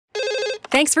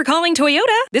Thanks for calling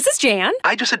Toyota. This is Jan.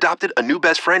 I just adopted a new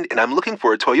best friend, and I'm looking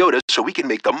for a Toyota so we can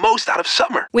make the most out of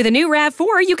summer. With a new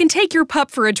RAV4, you can take your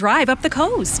pup for a drive up the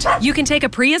coast. You can take a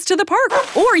Prius to the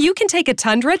park, or you can take a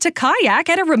Tundra to kayak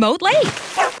at a remote lake.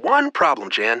 One problem,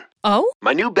 Jan. Oh?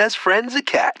 My new best friend's a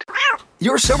cat.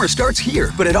 Your summer starts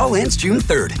here, but it all ends June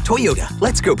 3rd. Toyota,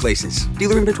 let's go places.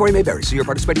 Dealer inventory may vary. See your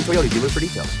participating Toyota dealer for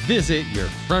details. Visit your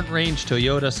Front Range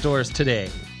Toyota stores today.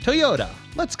 Toyota,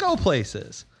 let's go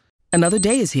places. Another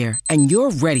day is here, and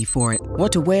you're ready for it.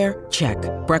 What to wear? Check.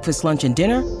 Breakfast, lunch, and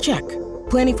dinner? Check.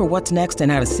 Planning for what's next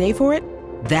and how to save for it?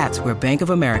 That's where Bank of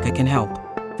America can help.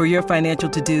 For your financial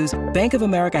to-dos, Bank of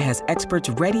America has experts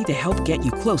ready to help get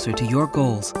you closer to your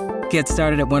goals. Get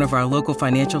started at one of our local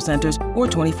financial centers or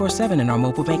 24/7 in our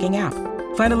mobile banking app.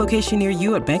 Find a location near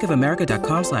you at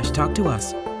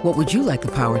bankofamerica.com/talktous. What would you like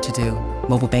the power to do?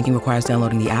 Mobile banking requires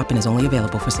downloading the app and is only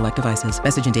available for select devices.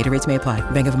 Message and data rates may apply.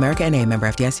 Bank of America N.A., member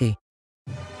FDIC.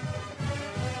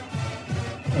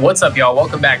 What's up, y'all?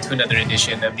 Welcome back to another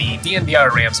edition of the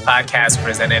DNVR Rams podcast,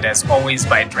 presented as always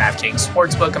by DraftKings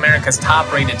Sportsbook, America's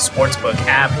top-rated sportsbook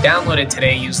app. Download it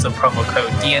today. Use the promo code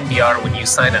DNVR when you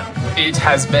sign up. It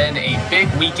has been a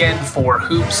big weekend for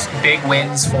hoops, big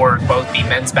wins for both the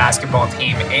men's basketball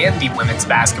team and the women's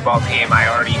basketball team. I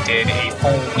already did a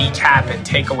full recap and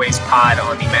takeaways pod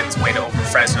on the men's win over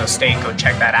Fresno State. Go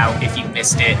check that out if you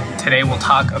missed it. Today we'll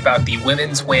talk about the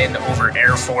women's win over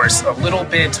Air Force a little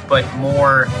bit, but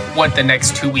more what the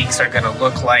next 2 weeks are going to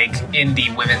look like in the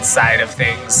women's side of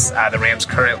things. The Rams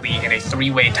currently in a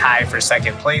three-way tie for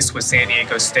second place with San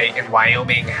Diego State and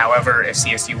Wyoming. However, if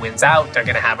CSU wins out, they're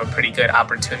going to have a pretty good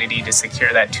opportunity to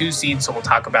secure that 2 seed, so we'll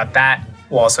talk about that.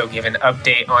 We'll also give an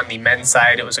update on the men's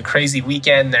side. It was a crazy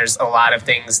weekend. There's a lot of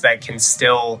things that can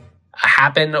still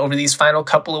happen over these final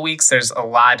couple of weeks. There's a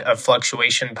lot of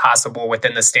fluctuation possible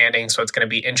within the standings, so it's going to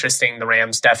be interesting. The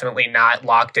Rams definitely not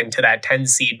locked into that 10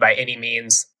 seed by any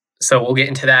means. So we'll get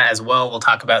into that as well. We'll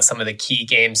talk about some of the key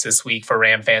games this week for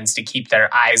Ram fans to keep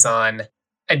their eyes on.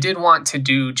 I did want to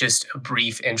do just a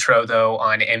brief intro, though,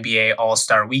 on NBA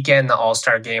All-Star Weekend. The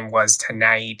All-Star game was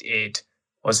tonight. It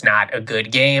was not a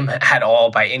good game at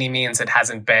all by any means. It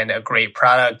hasn't been a great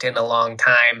product in a long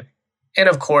time. And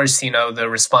of course, the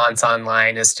response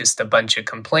online is just a bunch of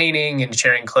complaining and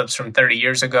sharing clips from 30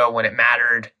 years ago when it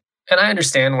mattered. And I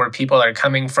understand where people are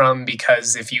coming from,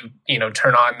 because if you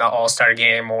turn on the All-Star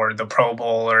game or the Pro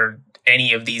Bowl or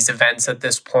any of these events at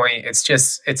this point,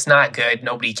 it's not good.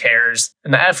 Nobody cares.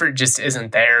 And the effort just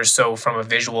isn't there. So from a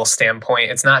visual standpoint,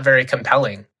 it's not very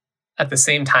compelling. At the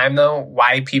same time, though,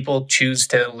 why people choose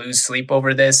to lose sleep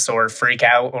over this or freak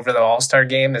out over the All-Star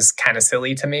game is kind of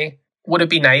silly to me. Would it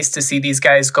be nice to see these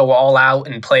guys go all out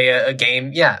and play a game?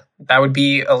 Yeah, that would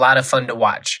be a lot of fun to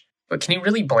watch. But can you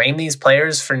really blame these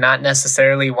players for not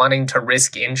necessarily wanting to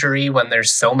risk injury when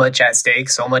there's so much at stake,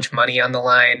 so much money on the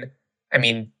line? I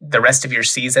mean, the rest of your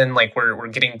season, we're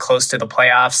getting close to the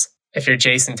playoffs. If you're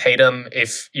Jason Tatum,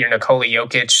 if you're Nikola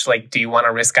Jokic, do you want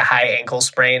to risk a high ankle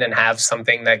sprain and have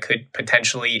something that could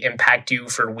potentially impact you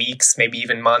for weeks, maybe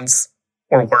even months?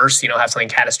 Or worse, have something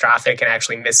catastrophic and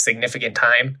actually miss significant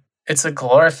time? It's a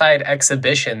glorified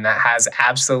exhibition that has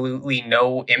absolutely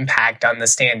no impact on the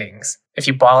standings. If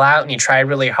you ball out and you try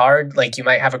really hard, you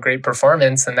might have a great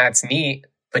performance and that's neat,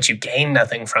 but you gain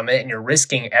nothing from it and you're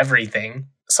risking everything.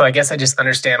 So I guess I just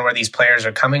understand where these players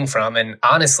are coming from. And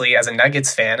honestly, as a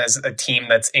Nuggets fan, as a team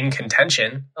that's in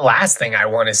contention, the last thing I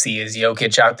want to see is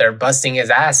Jokic out there busting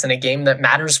his ass in a game that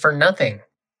matters for nothing.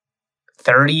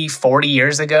 30, 40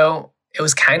 years ago, it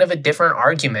was kind of a different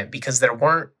argument because there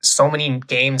weren't so many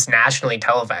games nationally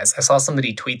televised. I saw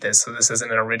somebody tweet this, so this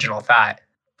isn't an original thought.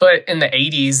 But in the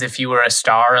 80s, if you were a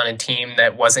star on a team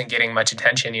that wasn't getting much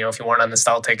attention, if you weren't on the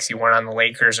Celtics, you weren't on the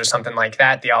Lakers or something like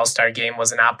that, the All-Star game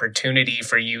was an opportunity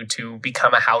for you to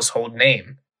become a household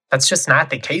name. That's just not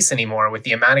the case anymore with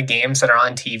the amount of games that are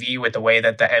on TV, with the way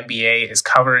that the NBA is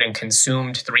covered and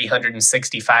consumed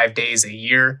 365 days a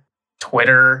year.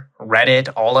 Twitter, Reddit,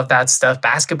 all of that stuff.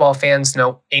 Basketball fans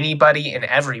know anybody and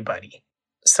everybody.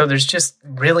 So there's just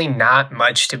really not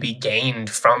much to be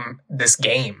gained from this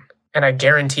game. And I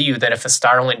guarantee you that if a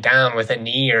star went down with a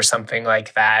knee or something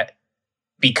like that,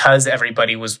 because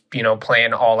everybody was,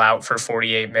 playing all out for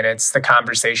 48 minutes, the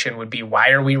conversation would be, why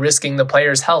are we risking the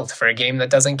player's health for a game that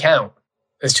doesn't count?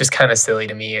 It's just kind of silly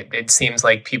to me. It seems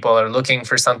like people are looking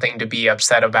for something to be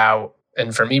upset about.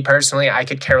 And for me personally, I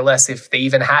could care less if they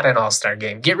even had an All-Star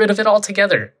game. Get rid of it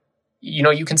altogether.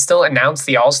 You can still announce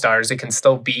the All-Stars. It can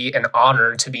still be an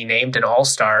honor to be named an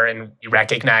All-Star and be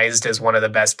recognized as one of the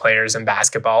best players in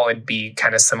basketball. It'd be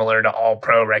kind of similar to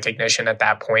All-Pro recognition at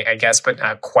that point, I guess, but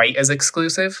not quite as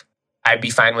exclusive. I'd be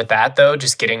fine with that, though,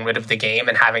 just getting rid of the game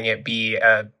and having it be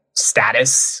a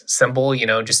status symbol,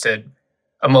 just a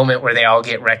moment where they all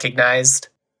get recognized.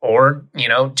 Or,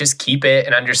 just keep it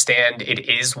and understand it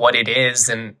is what it is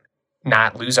and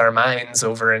not lose our minds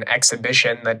over an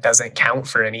exhibition that doesn't count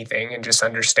for anything, and just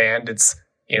understand it's,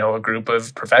 a group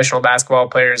of professional basketball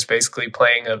players basically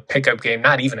playing a pickup game,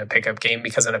 not even a pickup game,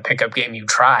 because in a pickup game you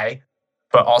try.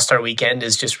 But All-Star Weekend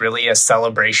is just really a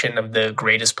celebration of the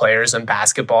greatest players in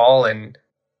basketball, and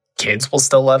kids will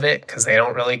still love it because they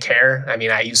don't really care. I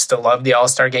mean, I used to love the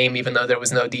All-Star game, even though there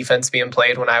was no defense being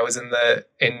played when I was in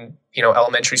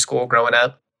elementary school growing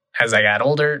up. As I got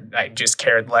older, I just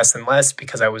cared less and less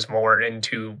because I was more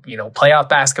into, playoff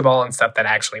basketball and stuff that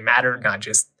actually mattered, not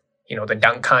just, the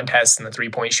dunk contest and the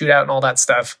 3-point shootout and all that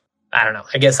stuff. I don't know.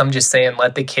 I guess I'm just saying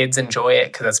let the kids enjoy it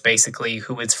because that's basically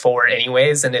who it's for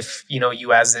anyways. And if,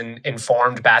 you as an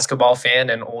informed basketball fan,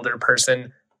 an older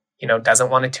person, doesn't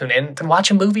want to tune in, then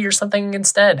watch a movie or something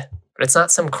instead. But it's not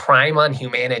some crime on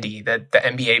humanity that the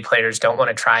NBA players don't want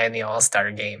to try in the All-Star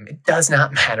game. It does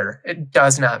not matter. It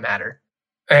does not matter.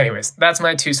 Anyways, that's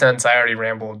my 2 cents. I already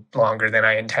rambled longer than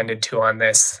I intended to on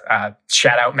this.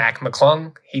 Shout out Mac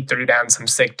McClung. He threw down some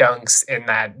sick dunks in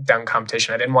that dunk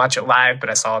competition. I didn't watch it live, but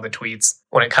I saw the tweets.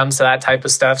 When it comes to that type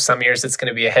of stuff, some years it's going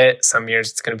to be a hit. Some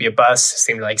years it's going to be a bust. It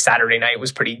seemed like Saturday night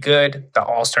was pretty good. The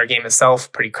All-Star game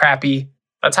itself, pretty crappy.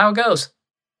 That's how it goes.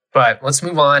 But let's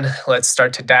move on. Let's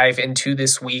start to dive into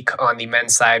this week on the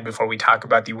men's side before we talk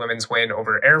about the women's win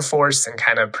over Air Force and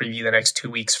kind of preview the next 2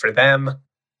 weeks for them.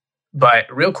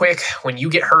 But real quick, when you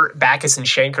get hurt, Backus &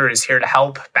 Schenker is here to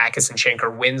help. Backus &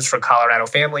 Schenker wins for Colorado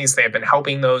families. They have been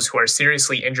helping those who are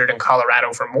seriously injured in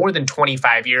Colorado for more than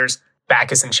 25 years.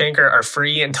 Backus & Schenker are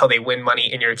free until they win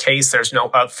money in your case. There's no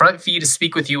upfront fee to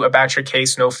speak with you about your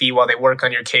case, no fee while they work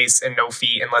on your case, and no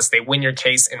fee unless they win your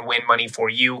case and win money for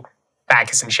you.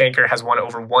 Backus & Schenker has won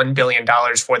over $1 billion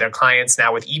for their clients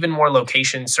now, with even more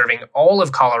locations serving all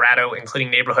of Colorado, including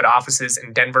neighborhood offices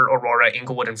in Denver, Aurora,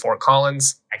 Inglewood, and Fort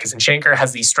Collins. Backus & Schenker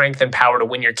has the strength and power to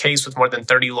win your case with more than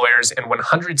 30 lawyers and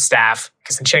 100 staff.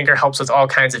 Backus & Schenker helps with all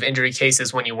kinds of injury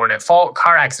cases when you weren't at fault,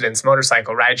 car accidents,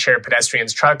 motorcycle, rideshare,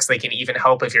 pedestrians, trucks. They can even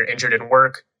help if you're injured in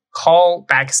work. Call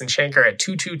Backus & Schenker at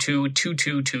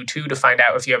 222-2222 to find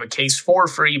out if you have a case for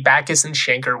free. Backus &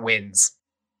 Schenker wins.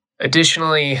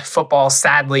 Additionally, football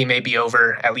sadly may be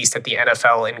over, at least at the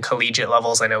NFL and collegiate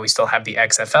levels. I know we still have the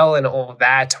XFL and all of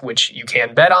that, which you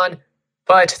can bet on,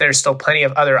 but there's still plenty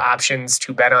of other options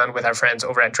to bet on with our friends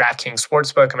over at DraftKings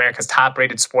Sportsbook, America's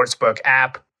top-rated sportsbook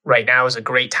app. Right now is a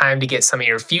great time to get some of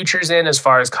your futures in as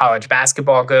far as college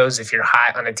basketball goes. If you're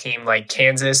hot on a team like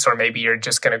Kansas, or maybe you're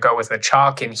just going to go with a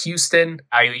chalk in Houston,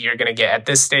 value you're going to get at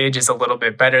this stage is a little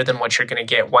bit better than what you're going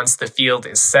to get once the field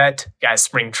is set. You got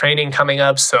spring training coming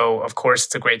up, so of course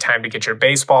it's a great time to get your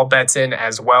baseball bets in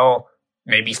as well.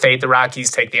 Maybe fade the Rockies,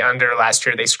 take the under. Last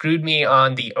year they screwed me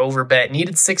on the over bet.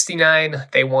 Needed 69,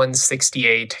 they won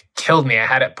 68. Killed me. I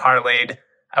had it parlayed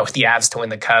with the Avs to win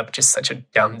the Cup. Just such a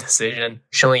dumb decision.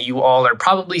 Surely you all are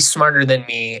probably smarter than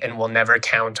me and will never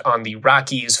count on the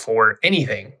Rockies for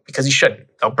anything, because you shouldn't.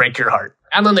 They'll break your heart.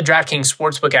 Download the DraftKings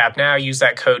Sportsbook app now. Use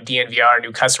that code DNVR.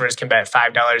 New customers can bet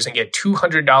 $5 and get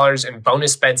 $200 in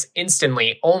bonus bets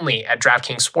instantly only at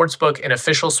DraftKings Sportsbook, an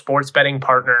official sports betting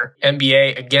partner.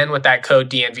 NBA, again with that code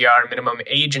DNVR. Minimum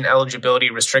age and eligibility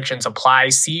restrictions apply.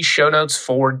 See show notes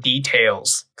for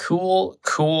details. Cool.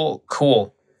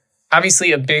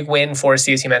 Obviously, a big win for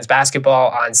CSU men's basketball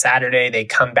on Saturday. They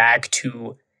come back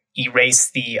to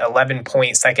erase the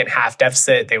 11-point second half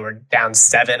deficit. They were down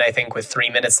 7, I think, with 3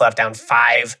 minutes left, down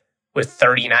 5 with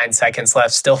 39 seconds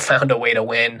left, still found a way to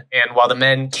win. And while the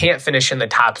men can't finish in the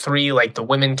top 3 like the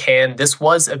women can, this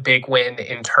was a big win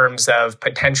in terms of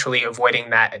potentially avoiding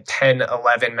that 10-11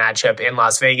 matchup in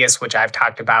Las Vegas, which I've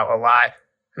talked about a lot.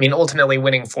 I mean, ultimately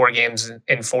winning 4 games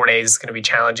in 4 days is going to be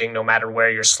challenging no matter where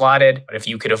you're slotted. But if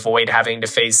you could avoid having to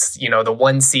face, the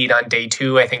 1 seed on day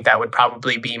 2, I think that would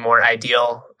probably be more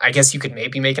ideal. I guess you could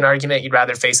maybe make an argument you'd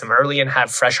rather face them early and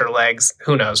have fresher legs.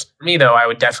 Who knows? For me, though, I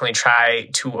would definitely try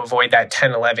to avoid that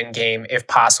 10-11 game if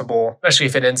possible, especially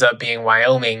if it ends up being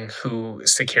Wyoming who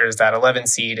secures that 11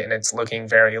 seed, and it's looking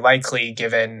very likely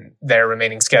given their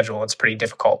remaining schedule. It's pretty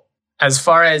difficult. As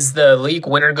far as the league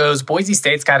winner goes, Boise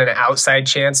State's got an outside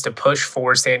chance to push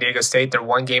for San Diego State. They're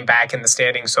 1 game back in the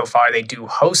standings so far. They do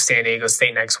host San Diego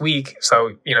State next week.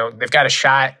 So, they've got a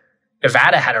shot.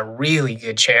 Nevada had a really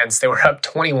good chance. They were up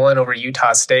 21 over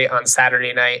Utah State on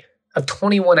Saturday night, up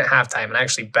 21 at halftime. And I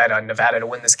actually bet on Nevada to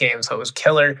win this game, so it was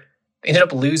killer. They ended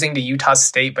up losing to Utah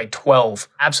State by 12.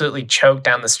 Absolutely choked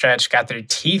down the stretch, got their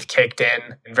teeth kicked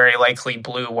in, and very likely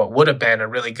blew what would have been a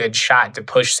really good shot to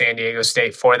push San Diego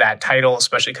State for that title,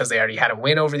 especially because they already had a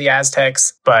win over the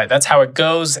Aztecs. But that's how it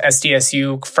goes.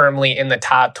 SDSU firmly in the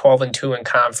top, 12-2 in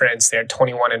conference. They're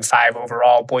 21-5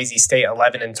 overall. Boise State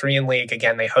 11-3 in league.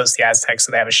 Again, they host the Aztecs,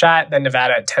 so they have a shot. Then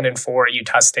Nevada at 10-4,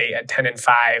 Utah State at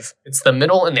 10-5. It's the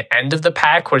middle and the end of the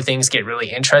pack where things get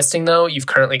really interesting, though. You've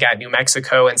currently got New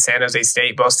Mexico and San Jose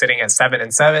State both sitting at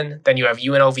 7-7. Then you have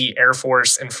UNLV, Air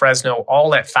Force, and Fresno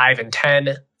all at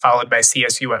 5-10, followed by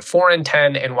CSU at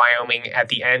 4-10, and Wyoming at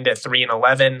the end at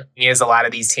 3-11. As a lot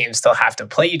of these teams still have to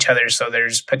play each other, so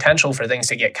there's potential for things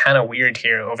to get kind of weird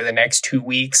here over the next 2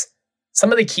 weeks.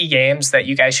 Some of the key games that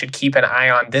you guys should keep an eye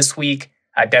on this week,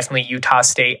 definitely Utah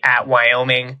State at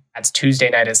Wyoming. That's Tuesday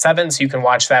night at 7, so you can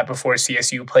watch that before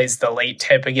CSU plays the late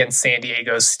tip against San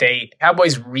Diego State.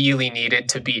 Cowboys really needed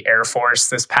to beat Air Force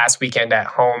this past weekend at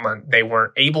home. They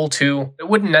weren't able to. It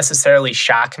wouldn't necessarily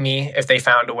shock me if they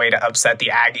found a way to upset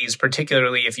the Aggies,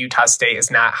 particularly if Utah State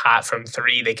is not hot from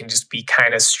 3. They can just be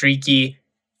kind of streaky.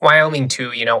 Wyoming,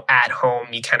 too, at home,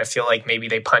 you kind of feel like maybe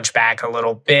they punch back a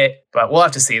little bit, but we'll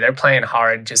have to see. They're playing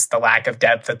hard. Just the lack of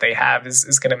depth that they have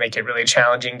is going to make it really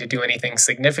challenging to do anything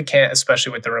significant,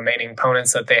 especially with the remaining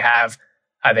opponents that they have.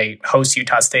 They host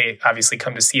Utah State, obviously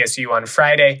come to CSU on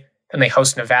Friday. Then they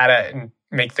host Nevada and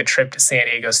make the trip to San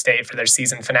Diego State for their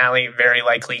season finale. Very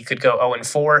likely could go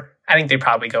 0-4. I think they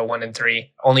probably go 1-3,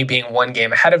 only being one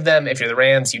game ahead of them. If you're the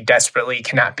Rams, you desperately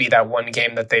cannot be that one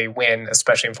game that they win,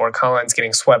 especially in Fort Collins.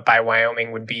 Getting swept by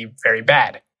Wyoming would be very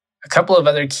bad. A couple of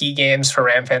other key games for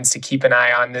Ram fans to keep an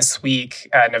eye on this week.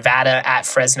 Nevada at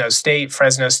Fresno State.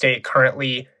 Fresno State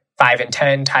currently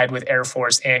 5-10, tied with Air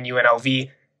Force and UNLV.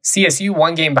 CSU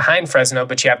one game behind Fresno,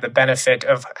 but you have the benefit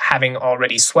of having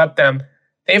already swept them.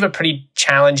 They have a pretty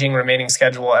challenging remaining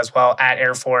schedule as well. At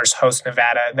Air Force, host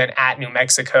Nevada, then at New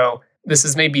Mexico. This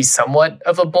is maybe somewhat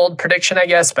of a bold prediction, I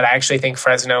guess, but I actually think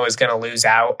Fresno is going to lose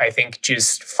out. I think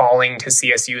just falling to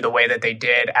CSU the way that they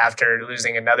did after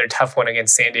losing another tough one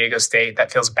against San Diego State,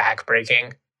 that feels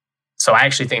backbreaking. So I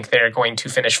actually think they're going to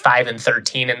finish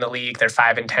 5-13 in the league. They're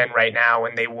 5-10 right now,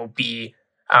 and they will be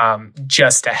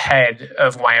just ahead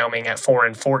of Wyoming at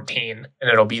 4-14, and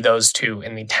it'll be those two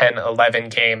in the 10-11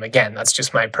 game. Again, that's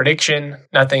just my prediction.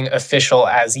 Nothing official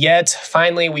as yet.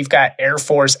 Finally, we've got Air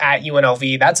Force at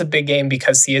UNLV. That's a big game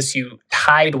because CSU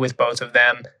tied with both of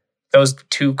them. Those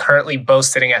two currently both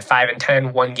sitting at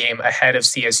 5-10, one game ahead of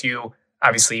CSU.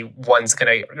 Obviously, one's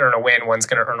going to earn a win, one's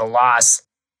going to earn a loss.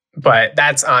 But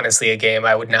that's honestly a game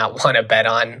I would not want to bet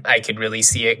on. I could really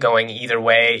see it going either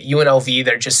way. UNLV,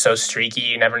 they're just so streaky.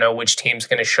 You never know which team's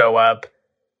going to show up.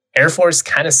 Air Force,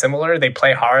 kind of similar. They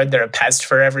play hard. They're a pest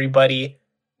for everybody.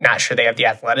 Not sure they have the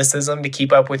athleticism to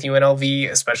keep up with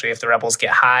UNLV, especially if the Rebels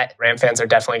get hot. Ram fans are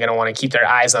definitely going to want to keep their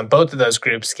eyes on both of those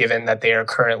groups, given that they are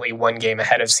currently one game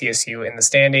ahead of CSU in the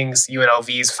standings.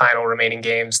 UNLV's final remaining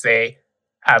games, they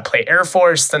play Air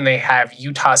Force, then they have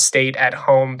Utah State at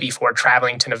home before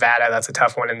traveling to Nevada. That's a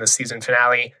tough one in the season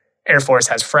finale. Air Force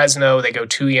has Fresno. They go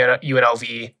to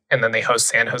UNLV, and then they host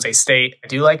San Jose State. I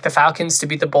do like the Falcons to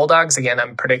beat the Bulldogs. Again,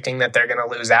 I'm predicting that they're going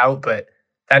to lose out, but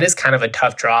that is kind of a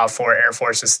tough draw for Air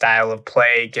Force's style of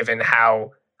play, given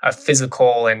how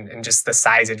physical and just the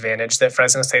size advantage that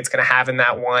Fresno State's going to have in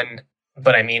that one.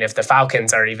 But I mean, if the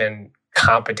Falcons are even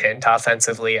competent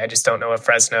offensively, I just don't know if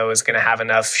Fresno is going to have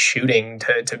enough shooting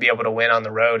to be able to win on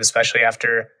the road, especially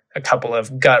after a couple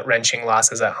of gut-wrenching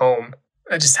losses at home.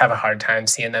 I just have a hard time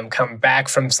seeing them come back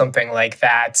from something like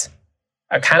that.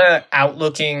 Kind of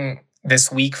outlooking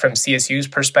this week from CSU's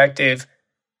perspective,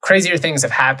 crazier things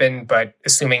have happened, but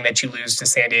assuming that you lose to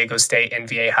San Diego State and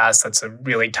Viejas, that's a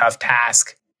really tough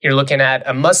task. You're looking at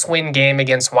a must-win game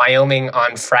against Wyoming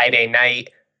on Friday night.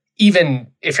 Even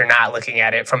if you're not looking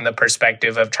at it from the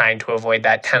perspective of trying to avoid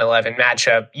that 10-11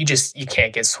 matchup, you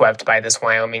can't get swept by this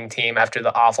Wyoming team after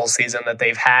the awful season that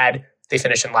they've had. They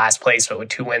finished in last place, but with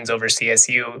 2 wins over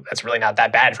CSU, that's really not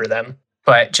that bad for them.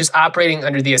 But just operating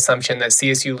under the assumption that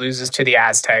CSU loses to the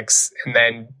Aztecs and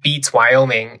then beats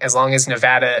Wyoming, as long as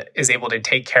Nevada is able to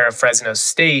take care of Fresno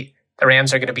State, the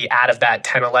Rams are going to be out of that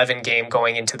 10-11 game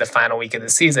going into the final week of the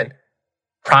season.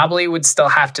 Probably would still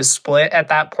have to split at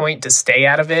that point to stay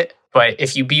out of it. But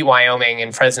if you beat Wyoming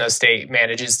and Fresno State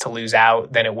manages to lose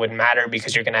out, then it wouldn't matter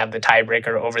because you're going to have the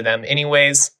tiebreaker over them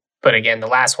anyways. But again, the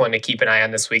last one to keep an eye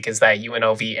on this week is that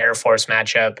UNLV Air Force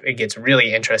matchup. It gets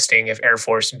really interesting if Air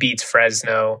Force beats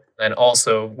Fresno and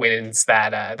also wins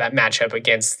that matchup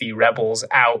against the Rebels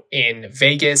out in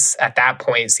Vegas. At that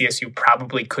point, CSU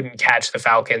probably couldn't catch the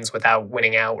Falcons without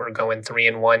winning out or going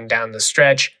 3-1 down the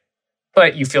stretch.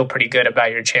 But you feel pretty good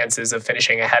about your chances of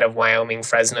finishing ahead of Wyoming,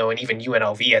 Fresno, and even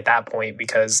UNLV at that point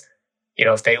because,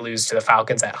 if they lose to the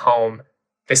Falcons at home,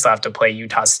 they still have to play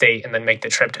Utah State and then make the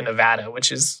trip to Nevada,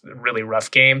 which is a really rough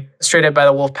game. Straight up by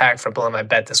the Wolfpack for blowing my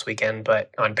bet this weekend,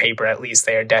 but on paper, at least,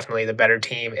 they are definitely the better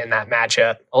team in that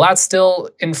matchup. A lot still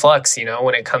in flux,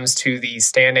 when it comes to the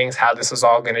standings, how this is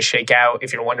all going to shake out.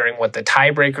 If you're wondering what the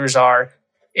tiebreakers are,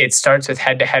 it starts with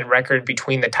head-to-head record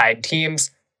between the tied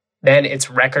teams. Then it's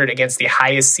record against the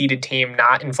highest seeded team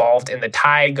not involved in the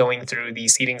tie, going through the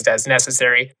seedings as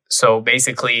necessary. So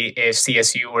basically, if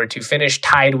CSU were to finish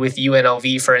tied with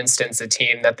UNLV, for instance, a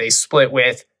team that they split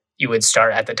with, you would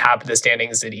start at the top of the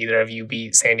standings. Did either of you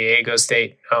beat San Diego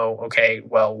State? Oh, okay.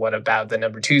 Well, what about the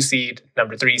number 2 seed,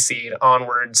 number 3 seed,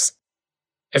 onwards?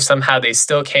 If somehow they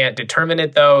still can't determine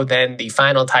it, though, then the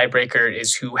final tiebreaker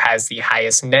is who has the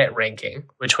highest net ranking,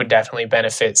 which would definitely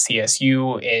benefit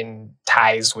CSU in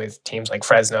ties with teams like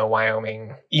Fresno,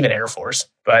 Wyoming, even Air Force.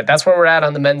 But that's where we're at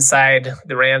on the men's side.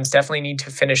 The Rams definitely need to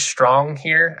finish strong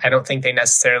here. I don't think they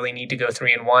necessarily need to go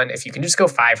 3-1. If you can just go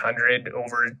 500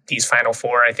 over these final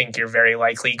 4, I think you're very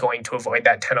likely going to avoid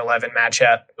that 10-11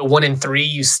 matchup. 1-3,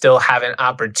 you still have an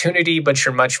opportunity, but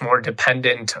you're much more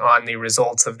dependent on the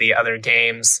results of the other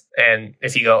games. And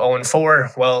if you go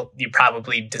 0-4, well, you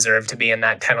probably deserve to be in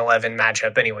that 10-11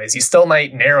 matchup anyways. You still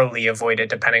might narrowly avoid it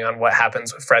depending on what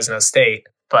happens with Fresno State.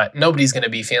 But nobody's going to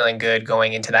be feeling good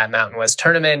going into that Mountain West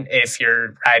tournament if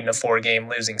you're riding a 4-game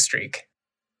losing streak.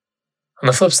 On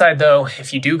the flip side, though,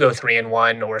 if you do go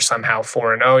 3-1 or somehow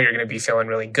 4-0, you're going to be feeling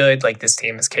really good, like this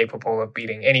team is capable of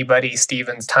beating anybody,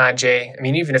 Stevens, Tajay. I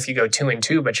mean, even if you go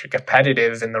 2-2, but you're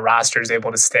competitive and the roster is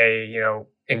able to stay,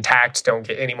 intact, don't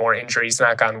get any more injuries,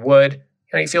 knock on wood,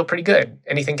 you feel pretty good.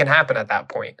 Anything can happen at that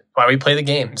point. Why we play the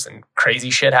games, and crazy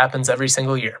shit happens every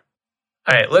single year.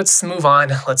 All right, let's move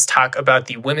on. Let's talk about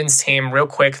the women's team real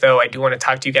quick, though. I do want to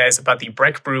talk to you guys about the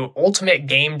Breck Brew Ultimate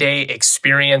Game Day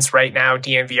experience right now.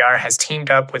 DNVR has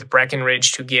teamed up with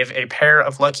Breckenridge to give a pair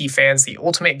of lucky fans the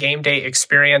Ultimate Game Day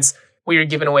experience. We are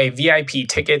giving away VIP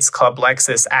tickets, Club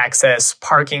Lexus access,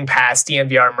 parking pass,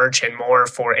 DNVR merch, and more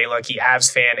for a lucky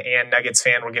Avs fan and Nuggets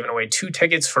fan. We're giving away 2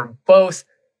 tickets for both.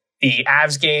 The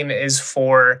Avs game is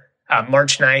for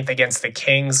March 9th against the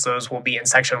Kings. Those will be in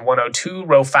section 102,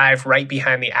 row 5, right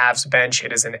behind the Avs bench.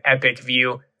 It is an epic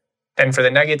view. Then for the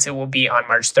Nuggets, it will be on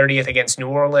March 30th against New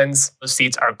Orleans. Those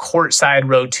seats are courtside,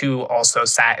 row 2, also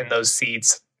sat in those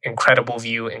seats. Incredible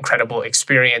view, incredible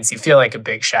experience. You feel like a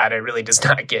big shot. It really does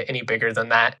not get any bigger than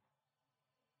that.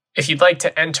 If you'd like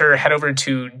to enter, head over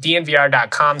to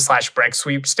dnvr.com/Breck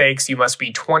sweepstakes. You must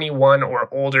be 21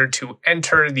 or older to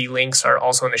enter. The links are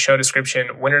also in the show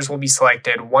description. Winners will be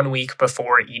selected 1 week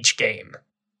before each game.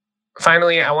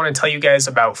 Finally, I want to tell you guys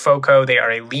about FOCO. They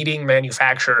are a leading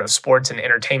manufacturer of sports and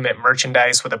entertainment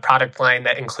merchandise with a product line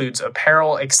that includes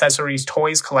apparel, accessories,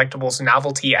 toys, collectibles,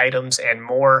 novelty items, and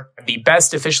more. The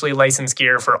best officially licensed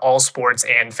gear for all sports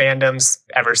and fandoms.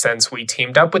 Ever since we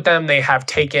teamed up with them, they have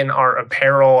taken our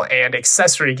apparel and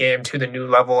accessory game to the new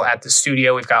level at the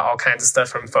studio. We've got all kinds of stuff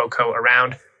from FOCO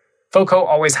around. FOCO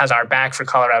always has our back for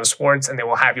Colorado sports, and they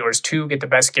will have yours too. Get the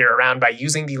best gear around by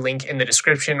using the link in the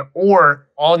description, or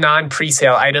all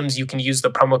non-presale items, you can use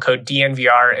the promo code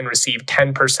DNVR and receive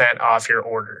 10% off your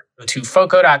order. Go to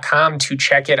FOCO.com to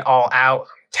check it all out. I'm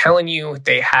telling you,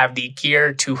 they have the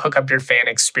gear to hook up your fan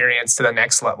experience to the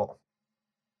next level.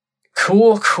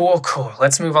 Cool.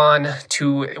 Let's move on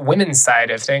to women's side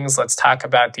of things. Let's talk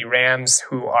about the Rams,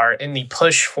 who are in the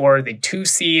push for the 2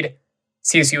 seed.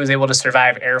 CSU was able to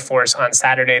survive Air Force on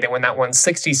Saturday. They win that one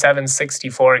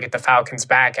 67-64, get the Falcons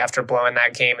back after blowing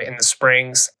that game in the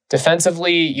Springs.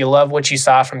 Defensively, you love what you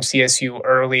saw from CSU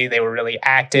early. They were really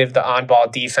active. The on-ball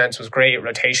defense was great.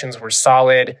 Rotations were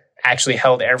solid. Actually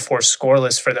held Air Force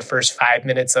scoreless for the first 5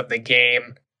 minutes of the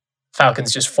game.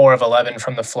 Falcons just 4 of 11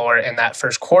 from the floor in that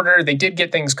first quarter. They did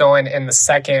get things going in the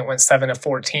second, went 7 of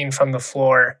 14 from the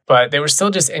floor, but they were still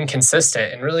just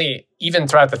inconsistent. And really, even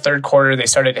throughout the third quarter, they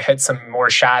started to hit some more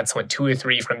shots, went 2 or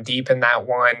 3 from deep in that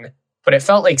one. But it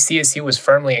felt like CSU was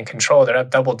firmly in control. They're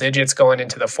up double digits going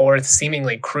into the fourth,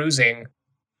 seemingly cruising.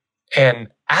 And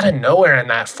out of nowhere in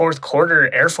that fourth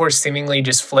quarter, Air Force seemingly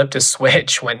just flipped a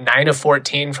switch, went 9 of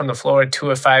 14 from the floor,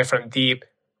 2 of 5 from deep.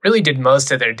 Really did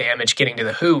most of their damage getting to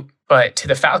the hoop. But to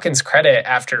the Falcons' credit,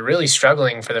 after really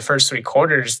struggling for the first 3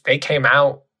 quarters, they came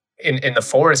out in the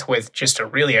fourth with just a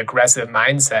really aggressive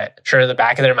mindset. Sure, in the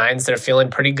back of their minds, they're feeling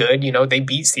pretty good. They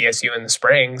beat CSU in the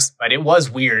Springs, but it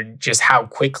was weird just how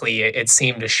quickly it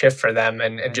seemed to shift for them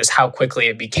and just how quickly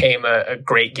it became a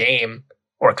great game,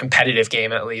 or a competitive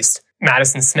game at least.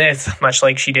 Madison Smith, much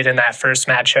like she did in that first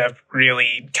matchup,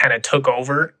 really kind of took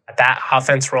over that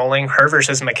offense rolling. Her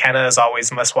versus McKenna is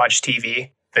always must-watch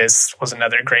TV. This was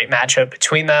another great matchup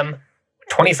between them.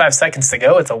 25 seconds to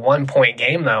go. It's a 1-point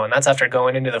game, though, and that's after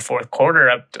going into the fourth quarter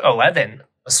up 11. I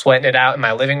was sweating it out in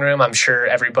my living room. I'm sure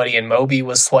everybody in Moby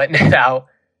was sweating it out.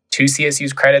 To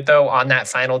CSU's credit, though, on that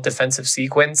final defensive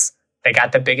sequence, they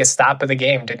got the biggest stop of the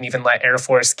game. Didn't even let Air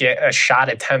Force get a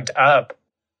shot attempt up.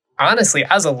 Honestly,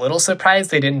 I was a little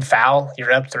surprised they didn't foul.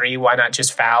 You're up 3. Why not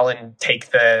just foul and take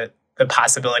the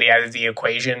possibility out of the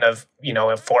equation of, a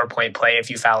 4-point play if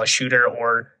you foul a shooter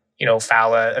or,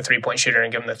 foul a 3-point shooter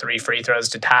and give them the 3 free throws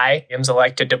to tie. Hims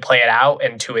elected to play it out,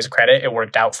 and to his credit, it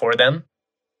worked out for them.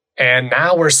 And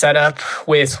now we're set up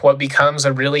with what becomes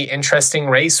a really interesting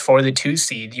race for the 2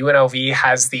 seed. UNLV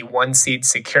has the 1 seed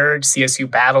secured. CSU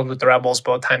battled with the Rebels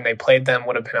both times they played them.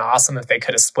 Would have been awesome if they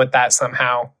could have split that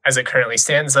somehow. As it currently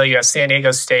stands, though, you have San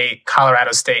Diego State,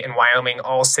 Colorado State, and Wyoming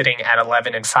all sitting at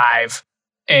 11-5.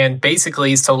 And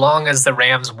basically, so long as the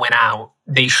Rams win out,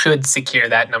 they should secure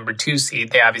that number 2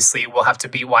 seed. They obviously will have to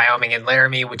beat Wyoming and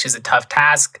Laramie, which is a tough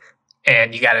task.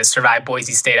 And you got to survive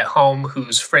Boise State at home,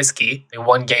 who's frisky. They're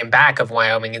 1 game back of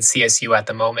Wyoming and CSU at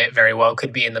the moment. Very well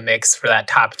could be in the mix for that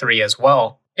top 3 as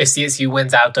well. If CSU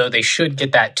wins out, though, they should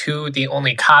get that 2. The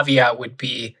only caveat would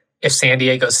be if San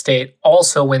Diego State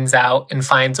also wins out and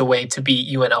finds a way to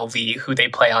beat UNLV, who they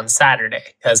play on Saturday.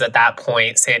 Because at that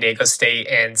point, San Diego State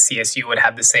and CSU would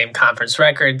have the same conference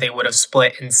record. They would have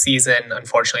split in season.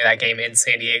 Unfortunately, that game in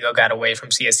San Diego got away from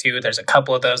CSU. There's a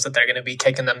couple of those that they're going to be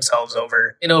kicking themselves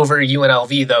over. And over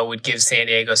UNLV, though, would give San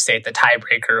Diego State the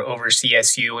tiebreaker over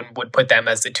CSU and would put them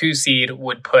as the 2 seed,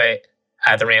 would put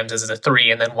the Rams as the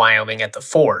 3, and then Wyoming at the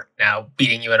 4. Now,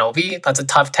 beating UNLV, that's a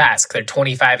tough task. They're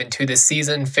 25-2 this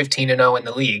season, 15-0 in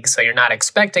the league. So you're not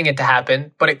expecting it to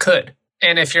happen, but it could.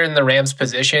 And if you're in the Rams'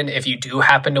 position, if you do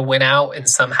happen to win out and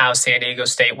somehow San Diego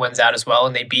State wins out as well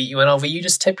and they beat UNLV, you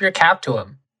just tip your cap to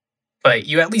them. But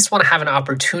you at least want to have an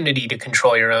opportunity to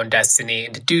control your own destiny.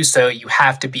 And to do so, you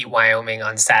have to beat Wyoming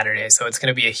on Saturday. So it's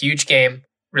going to be a huge game.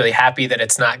 Really happy that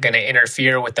it's not going to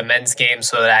interfere with the men's game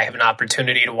so that I have an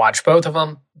opportunity to watch both of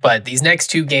them. But these next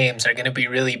 2 games are going to be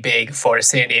really big for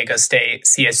San Diego State,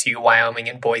 CSU, Wyoming,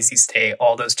 and Boise State.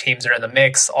 All those teams are in the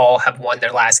mix. All have won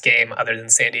their last game other than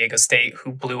San Diego State,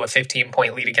 who blew a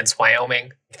 15-point lead against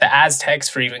Wyoming. The Aztecs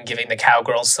for even giving the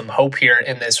Cowgirls some hope here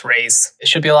in this race. It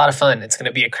should be a lot of fun. It's going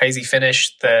to be a crazy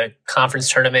finish. The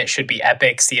conference tournament should be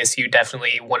epic. CSU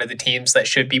definitely one of the teams that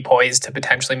should be poised to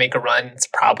potentially make a run. It's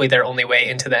probably their only way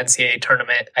into the NCAA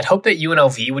tournament. I'd hope that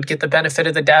UNLV would get the benefit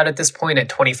of the doubt at this point at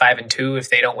 25-2 if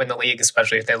they don't win the league,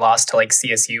 especially if they lost to like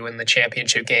CSU in the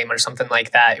championship game or something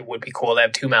like that. It would be cool to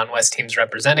have 2 Mountain West teams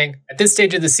representing. At this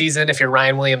stage of the season, if you're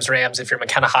Ryan Williams Rams, if you're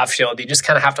McKenna Hofschild, you just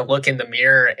kind of have to look in the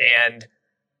mirror and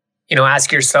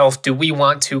ask yourself, do we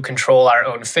want to control our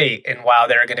own fate? And while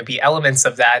there are going to be elements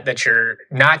of that you're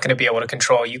not going to be able to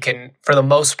control, you can, for the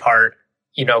most part,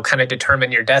 kind of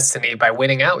determine your destiny by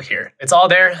winning out here. It's all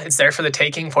there. It's there for the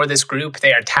taking for this group.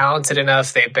 They are talented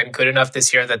enough. They've been good enough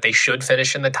this year that they should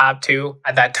finish in the top 2.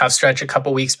 At that tough stretch a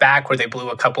couple weeks back where they blew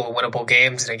a couple of winnable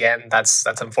games. And again, that's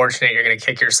unfortunate. You're going to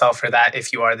kick yourself for that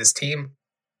if you are this team.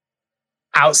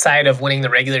 Outside of winning the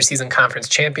regular season conference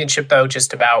championship, though,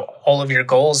 just about all of your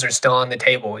goals are still on the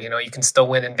table. You can still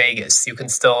win in Vegas. You can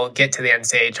still get to the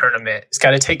NCAA tournament. It's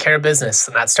got to take care of business,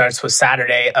 and that starts with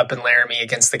Saturday up in Laramie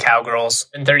against the Cowgirls.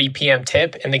 10:30 p.m.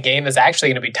 tip, and the game is actually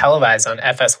going to be televised on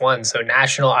FS1, so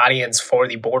national audience for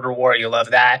the border war. You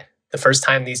love that. The first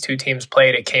time these 2 teams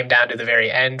played, it came down to the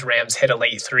very end. Rams hit a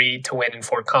late 3 to win in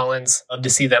Fort Collins. Love to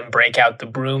see them break out the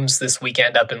brooms this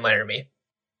weekend up in Laramie.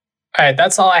 All right,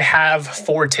 that's all I have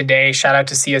for today. Shout out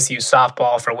to CSU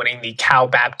softball for winning the Cal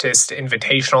Baptist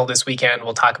Invitational this weekend.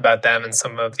 We'll talk about them and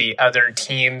some of the other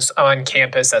teams on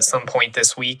campus at some point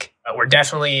this week. We're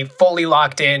definitely fully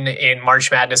locked in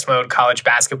March Madness mode, college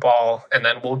basketball, and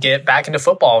then we'll get back into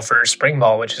football for spring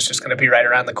ball, which is just going to be right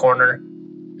around the corner.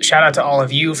 Shout out to all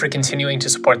of you for continuing to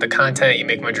support the content. You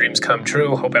make my dreams come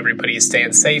true. Hope everybody is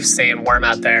staying safe, staying warm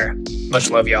out there. Much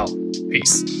love, y'all.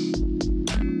 Peace.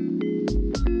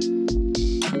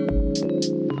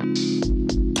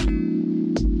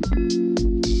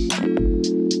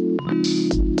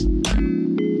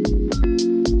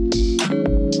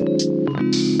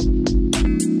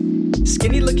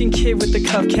 Skinny looking kid shave with the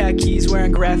cuff khakis,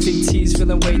 wearing graphic tees,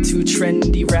 feeling way too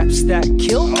trendy. Raps that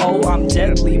kill, oh I'm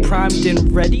deadly, primed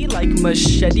and ready like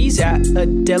machetes at a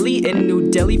deli in New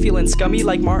Delhi, feeling scummy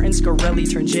like Martin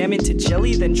Scarelli. Turn jam into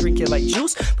jelly, then drink it like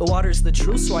juice, but water's the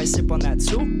truth, so I sip on that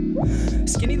too.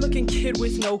 Skinny looking kid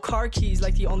with no car keys,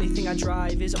 like the only thing I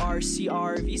drive is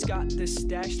RCRV's got the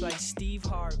stash like Steve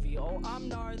Harvey. Oh I'm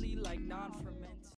gnarly.